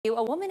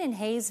A woman in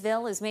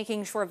Haysville is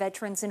making sure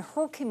veterans in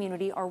her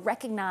community are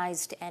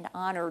recognized and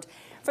honored.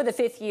 For the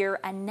 5th year,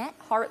 Annette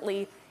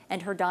Hartley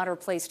and her daughter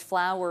placed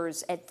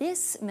flowers at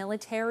this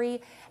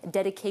military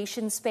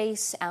dedication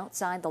space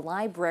outside the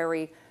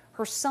library.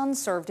 Her son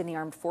served in the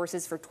armed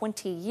forces for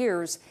 20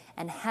 years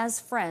and has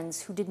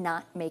friends who did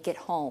not make it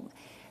home.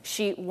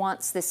 She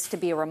wants this to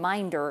be a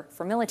reminder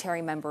for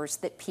military members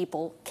that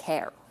people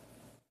care.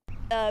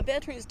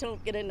 Veterans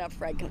don't get enough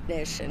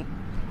recognition,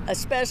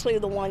 especially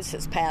the ones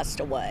that's passed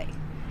away,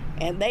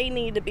 and they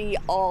need to be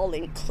all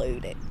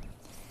included.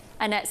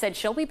 Annette said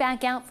she'll be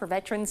back out for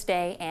Veterans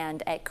Day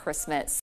and at Christmas.